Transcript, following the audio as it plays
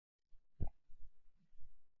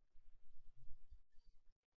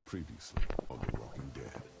Previously on The Walking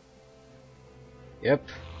Dead. Yep,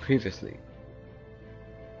 previously.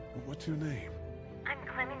 What's your name? I'm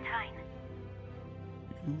Clementine.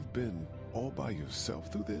 You've been all by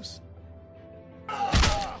yourself through this?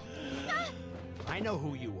 I know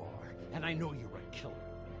who you are, and I know you're a killer.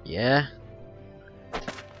 Yeah?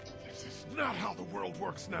 This is not how the world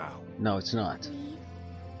works now. No, it's not. Lee,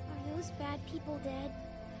 are those bad people dead?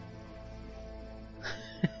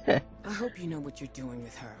 I hope you know what you're doing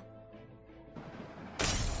with her.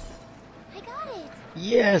 I got it!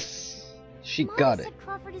 Yes! She Mom got it. said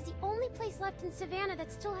Crawford is the only place left in Savannah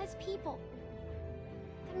that still has people.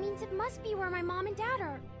 That means it must be where my mom and dad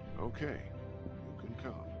are. Okay, you can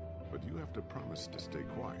come, but you have to promise to stay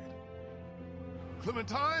quiet.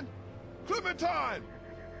 Clementine? Clementine!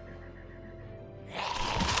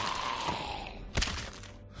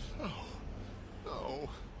 Oh, no.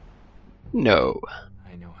 No.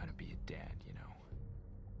 I know how to be a dad, you know.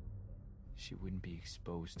 She wouldn't be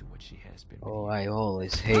exposed to what she has been. Oh, I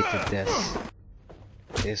always hated this.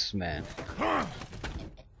 This man.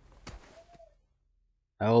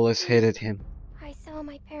 I always hated him. I saw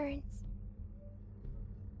my parents.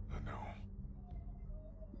 No.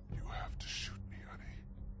 You have to shoot me, honey.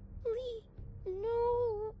 Lee,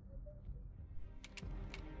 no.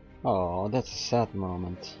 Oh, that's a sad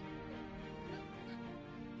moment.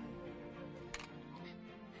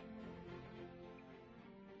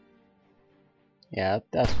 Yeah,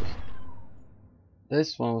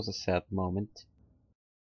 this one was a sad moment.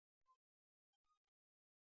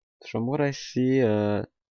 From what I see, the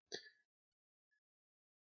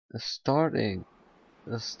stars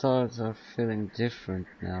are feeling different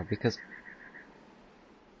now because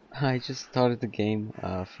I just started the game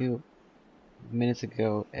a few minutes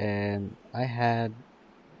ago and I had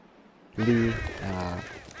Lee,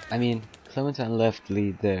 Clementine left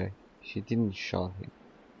Lee there. She didn't shot him.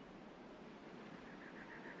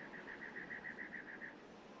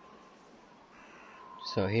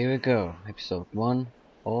 So here we go, episode 1,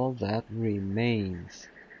 All That Remains.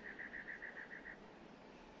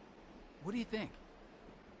 What do you think?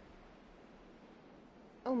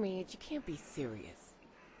 Oh, Mage, you can't be serious.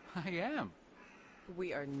 I am.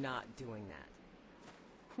 We are not doing that.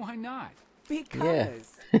 Why not?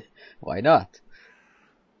 Because... Why not?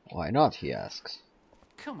 Why not, he asks.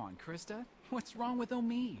 Come on, Krista. What's wrong with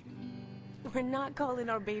Omid? We're not calling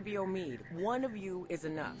our baby Omid. One of you is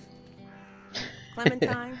enough.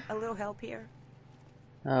 Clementine, a little help here?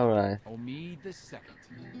 Alright. Omid the second.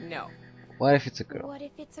 No. What if it's a girl? What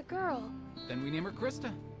if it's a girl? Then we name her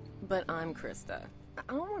Krista. But I'm Krista. I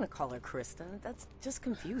don't want to call her Krista. That's just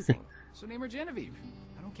confusing. So name her Genevieve.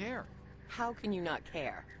 I don't care. How can you not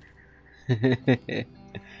care?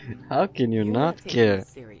 How can you You're not taking care? this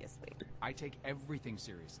seriously. I take everything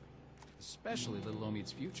seriously. Especially little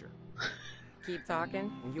Omid's future. Keep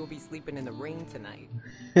talking, and you'll be sleeping in the rain tonight.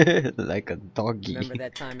 Like a doggy. Remember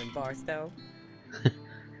that time in Barstow?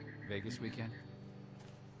 Vegas weekend.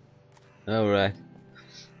 Alright.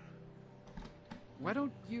 Why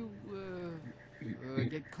don't you,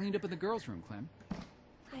 get cleaned up in the girls' room, Clem?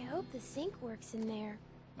 I hope the sink works in there.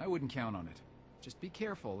 I wouldn't count on it. Just be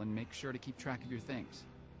careful and make sure to keep track of your things.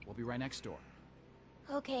 We'll be right next door.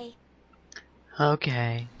 Okay.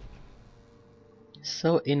 Okay.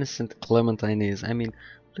 So innocent Clementine is. I mean,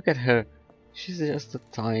 look at her. She's just a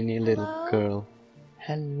tiny little Hello? girl.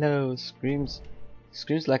 Hello, screams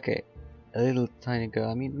like a little tiny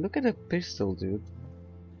girl. I mean, look at the pistol, dude.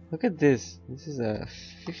 Look at this. This is a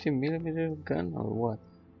 50mm gun or what?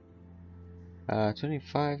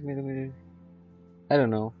 25mm. I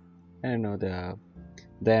don't know. I don't know the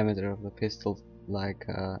diameter of the pistol like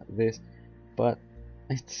this, but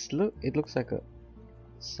it looks like a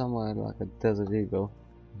somewhat like a Desert Eagle.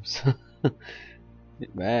 So,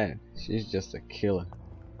 man, she's just a killer.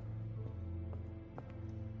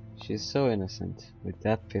 She's so innocent with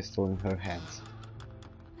that pistol in her hands.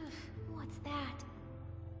 What's that?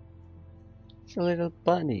 It's a little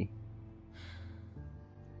bunny.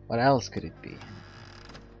 What else could it be?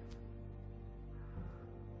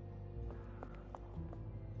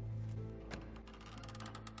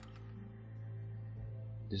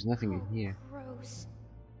 There's nothing in here. Gross.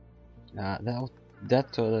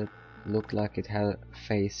 That toilet looked like it had a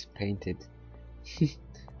face painted.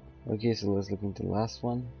 Okay, so let's look into the last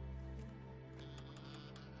one.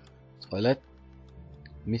 Toilet.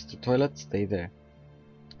 Mr. Toilet, stay there.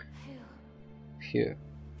 Phew.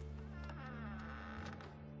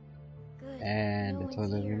 Good. And No the one's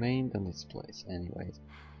toilet here. remained on its place. Anyways.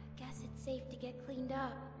 Guess it's safe to get cleaned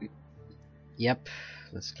up. Yep,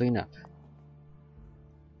 let's clean up.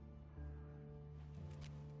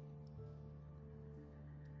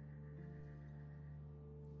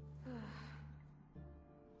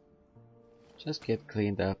 Just get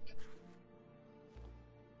cleaned up.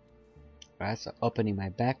 Right, so opening my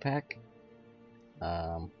backpack.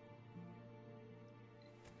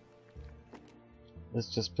 Let's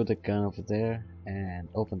just put the gun over there and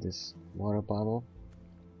open this water bottle.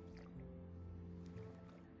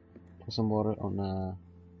 Pour some water on I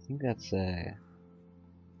think that's a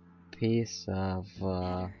piece of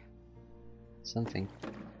something.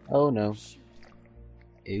 Oh no.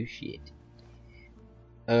 Oh shit.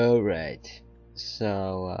 Alright.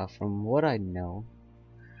 So from what I know,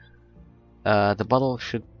 the bottle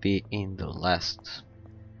should be in the last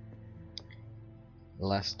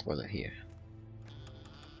toilet here.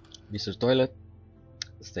 Mr. Toilet,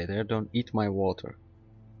 stay there, don't eat my water.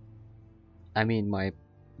 I mean my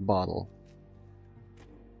bottle.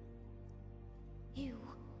 Ew.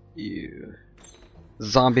 Ew.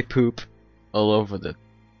 Zombie poop all over the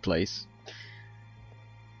place.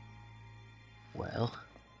 Well.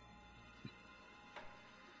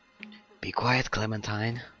 Be quiet,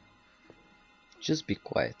 Clementine. Just be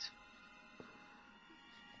quiet.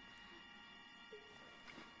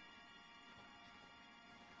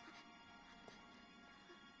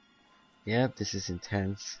 Yep, this is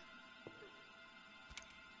intense.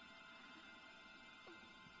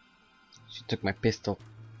 She took my pistol.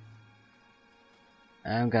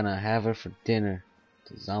 I'm gonna have her for dinner.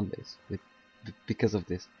 The zombies because of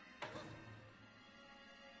this.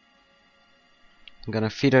 I'm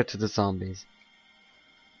gonna feed her to the zombies.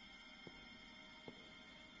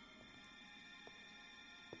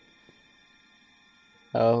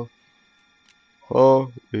 Oh.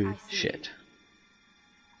 Oh shit.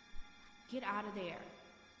 Get out of there.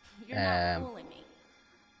 You're not fooling me.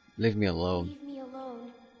 Leave me alone. Leave me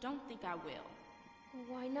alone. Don't think I will.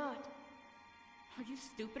 Why not? Are you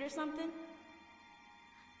stupid or something?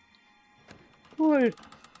 What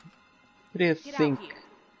do you Get think out here.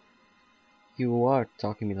 you are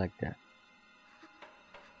talking to me like that?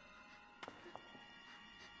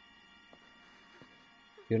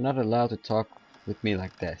 You're not allowed to talk with me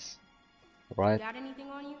like this, right? Got anything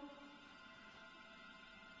on you?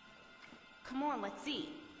 Come on, let's see.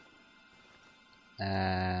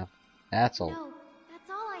 That's all. No, that's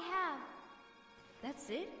all I have. That's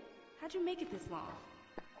it? How'd you make it this long?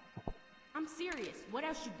 I'm serious. What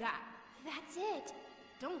else you got? That's it.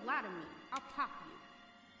 Don't lie to me. I'll pop you.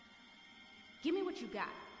 Give me what you got.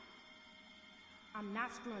 I'm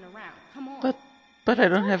not screwing around. Come on. But I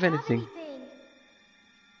don't have anything.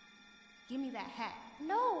 Give me that hat.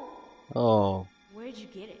 No. Oh. Where'd you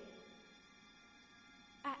get it?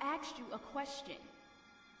 I asked you a question.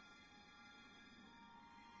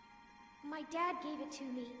 My dad gave it to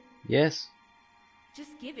me. Yes.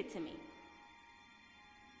 Just give it to me.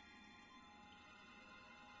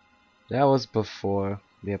 That was before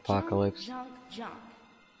the apocalypse. Junk, junk, junk.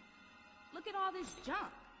 Look at all this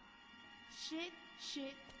junk. Shit,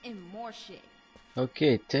 shit, and more shit.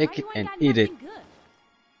 Okay, take it Why you and ain't got eat it. nothing good?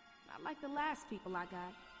 Not like the last people I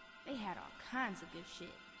got. They had all kinds of good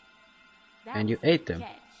shit. That And you was a ate them. catch.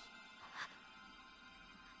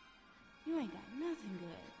 You ain't got nothing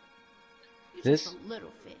good. You This? just a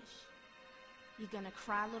little fish. You gonna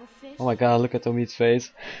cry, little fish? Oh my god, look at Tommy's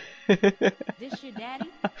face. This your daddy?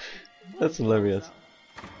 That's hilarious.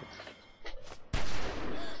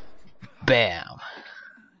 Bam!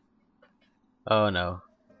 Oh no.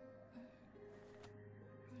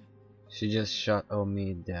 She just shot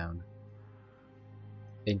Omi down.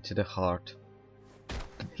 Into the heart.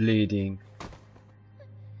 Bleeding.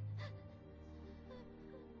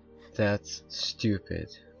 That's stupid.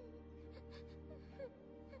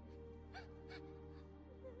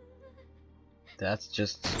 That's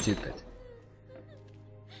just stupid.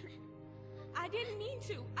 I didn't mean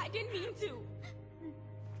to. I didn't mean to.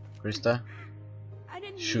 Krista, I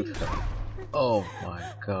didn't shoot mean her. Oh my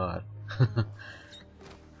god.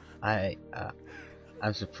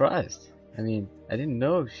 I'm surprised. I mean, I didn't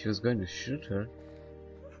know she was going to shoot her.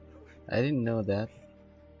 I didn't know that.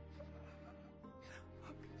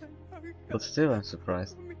 But still, I'm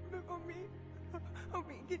surprised.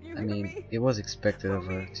 I mean, it was expected of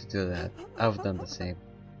her to do that. I would have done the same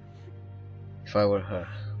if I were her.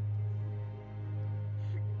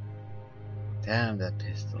 Damn, that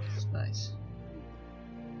pistol is nice.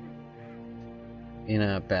 In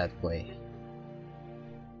a bad way.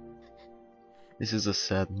 This is a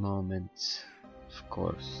sad moment, of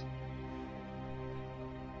course.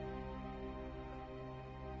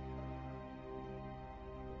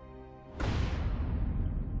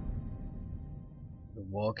 The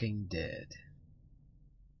Walking Dead.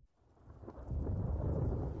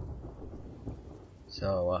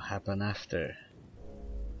 So what happened after?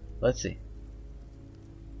 Let's see.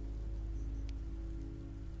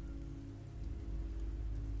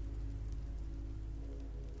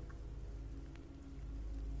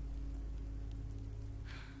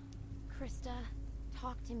 Krista.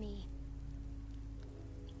 Talk to me.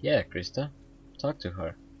 Yeah, Krista. Talk to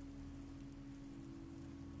her.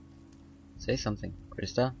 Say something,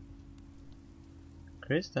 Krista.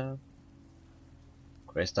 Krista.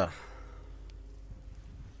 Krista.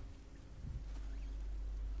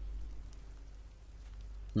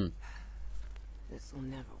 This will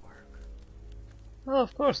never work. Oh,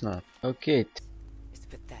 of course not. Okay. It's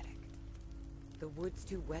pathetic. The wood's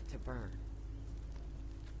too wet to burn.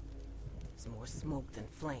 It's more smoke than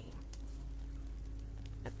flame.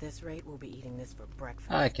 At this rate, we'll be eating this for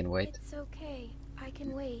breakfast. I can wait. It's okay. I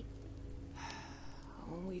can wait.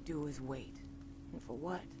 All we do is wait. And for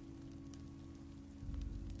what?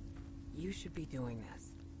 You should be doing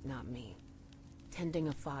this, not me. Tending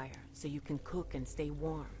a fire so you can cook and stay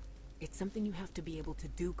warm. It's something you have to be able to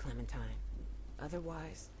do, Clementine.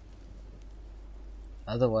 Otherwise...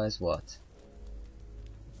 Otherwise what?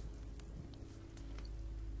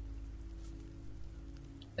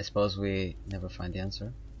 I suppose we never find the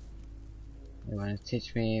answer. You wanna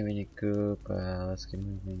teach me when you cook? Let's get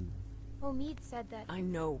moving. Omid said that. I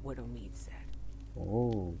know what Omid said.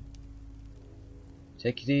 Oh.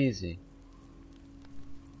 Take it easy.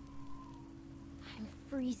 I'm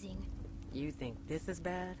freezing. You think this is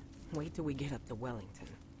bad? Wait till we get up to Wellington.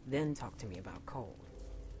 Then talk to me about cold.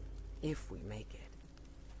 If we make it.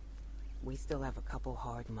 We still have a couple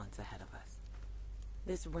hard months ahead of us.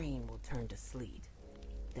 This rain will turn to sleet.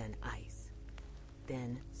 Then ice.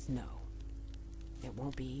 Then snow. It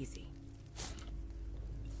won't be easy.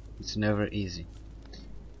 It's never easy.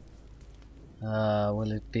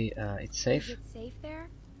 Will it be, it's safe? Is it safe there?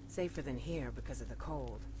 Safer than here because of the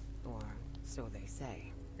cold. Or so they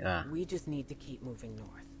say. Yeah. We just need to keep moving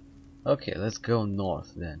north. Okay, let's go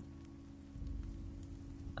north then.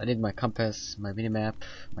 I need my compass, my minimap,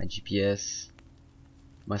 my GPS,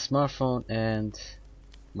 my smartphone, and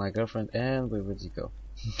my girlfriend, and where would you go?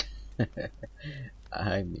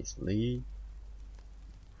 I miss Lee.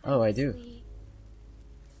 Oh, I do. Lee.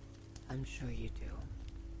 I'm sure you do.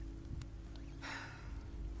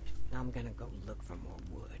 I'm gonna go look for more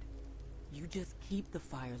wood. You just keep the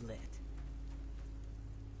fire lit.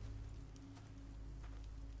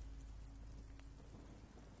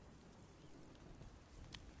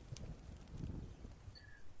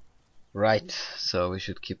 Right, so we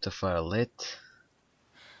should keep the fire lit.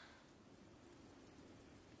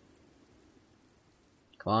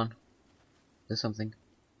 Come on, do something.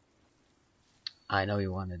 I know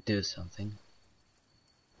you want to do something.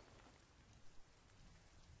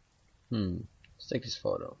 Let's take this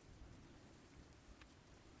photo.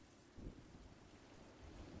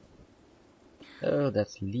 Oh,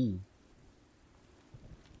 that's Lee.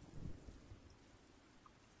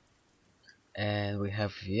 And we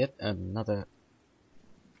have yet another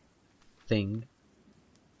thing.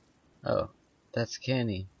 Oh, that's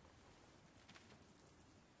Kenny.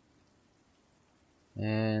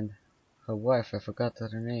 And her wife, I forgot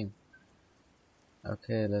her name.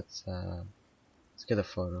 Okay, let's get a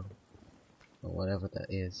photo. Or whatever that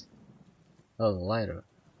is. Oh, the lighter.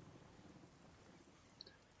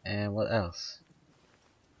 And what else?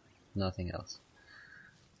 Nothing else.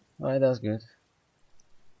 Alright, that's good.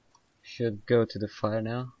 Should go to the fire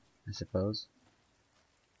now, I suppose.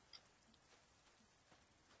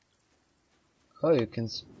 Oh, you can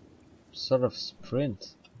sort of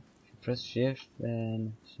sprint. If you press shift,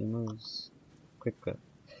 then she moves quicker.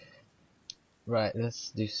 Right,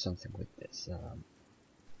 let's do something with this.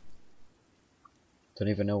 Don't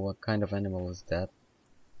even know what kind of animal is that.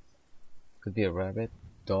 Could be a rabbit,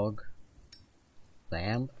 dog,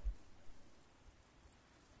 lamb.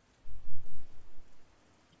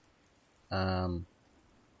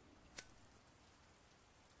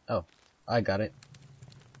 Oh, I got it.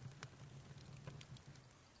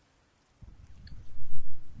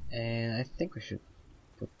 And I think we should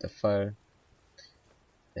put the fire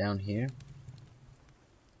down here.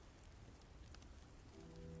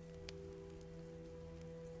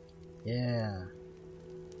 Yeah.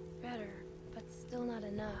 Better, but still not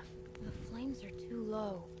enough. The flames are too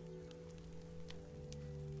low.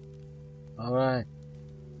 Alright.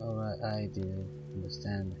 Alright, I do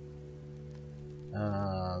understand.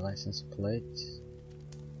 License plate.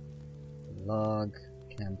 Log.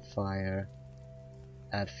 Campfire.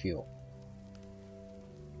 Add fuel.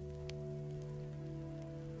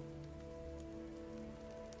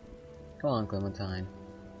 Come on, Clementine.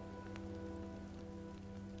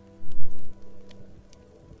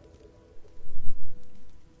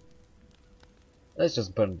 Let's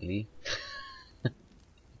just burn Lee.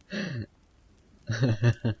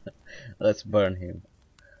 Let's burn him.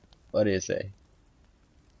 What do you say?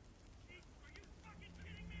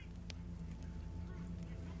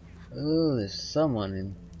 Oh, there's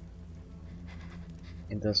someone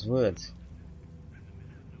in those woods.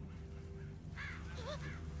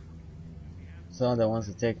 Someone that wants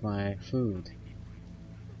to take my food.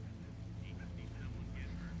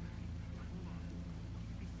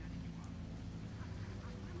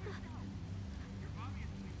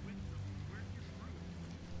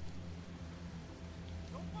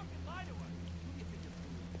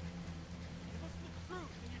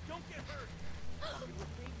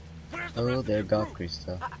 Oh, there got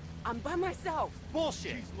Crystal. I'm by myself.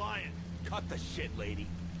 Bullshit! She's lying. Cut the shit, lady.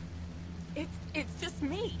 It's just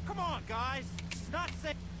me. Come on, guys. She's not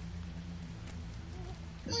saying.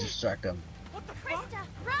 Let's distract them. What the fuck? Krista,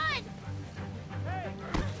 run!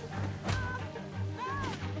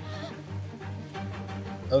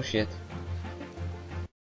 Oh shit.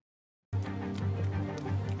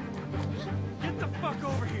 Get the fuck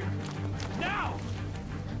over here. Now!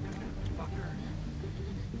 Fucker.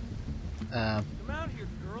 Come out here,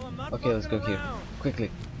 girl. I'm not Okay, let's go fucking here. around.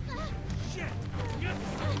 Quickly. Shit! Get the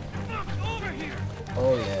fuck over here!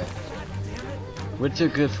 Oh yeah. God damn it! We're too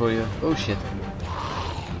good for you. Oh shit.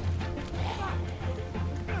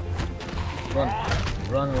 Run.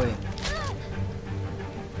 Run away.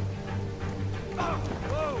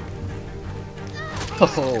 Whoa!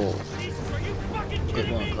 Oh, Jesus, are you fucking good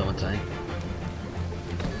kidding one, me? Clementine.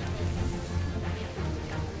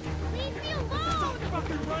 Leave me alone! Stop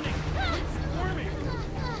fucking running! It's squirming!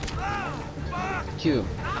 Ah! Fuck! Q.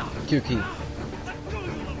 Q key. Let go, you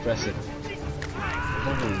little Press it. Jesus Christ!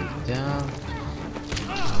 Holy down.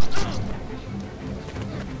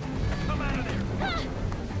 Come out of there!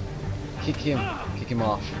 Kick him. Kick him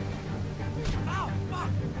off. Ow! Fuck!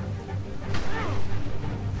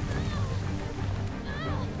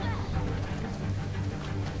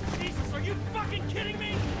 Jesus, are you fucking kidding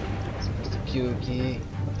me? Supposed to Q key.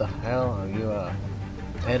 What the hell? Are you a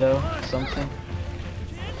pedo or something?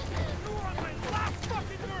 Kid, you are on my last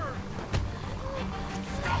fucking nerve!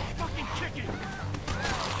 Stop fucking kicking!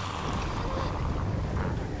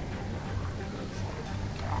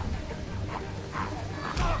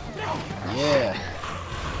 Yeah.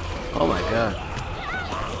 Oh my god.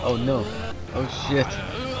 Oh no. Oh shit.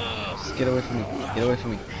 Just get away from me. Get away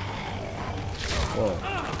from me. Whoa.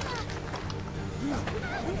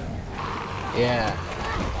 Yeah.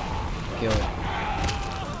 Kill it.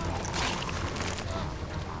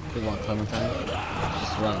 Good one, Clementine.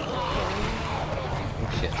 Just run. Oh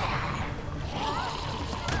shit.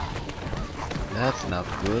 That's not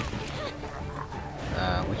good.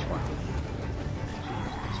 Which one?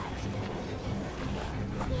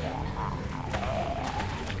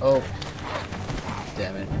 Oh.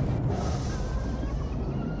 Damn it.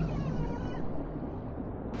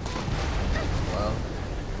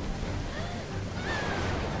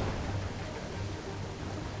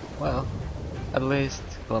 Well, at least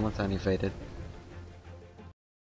Clementine evaded.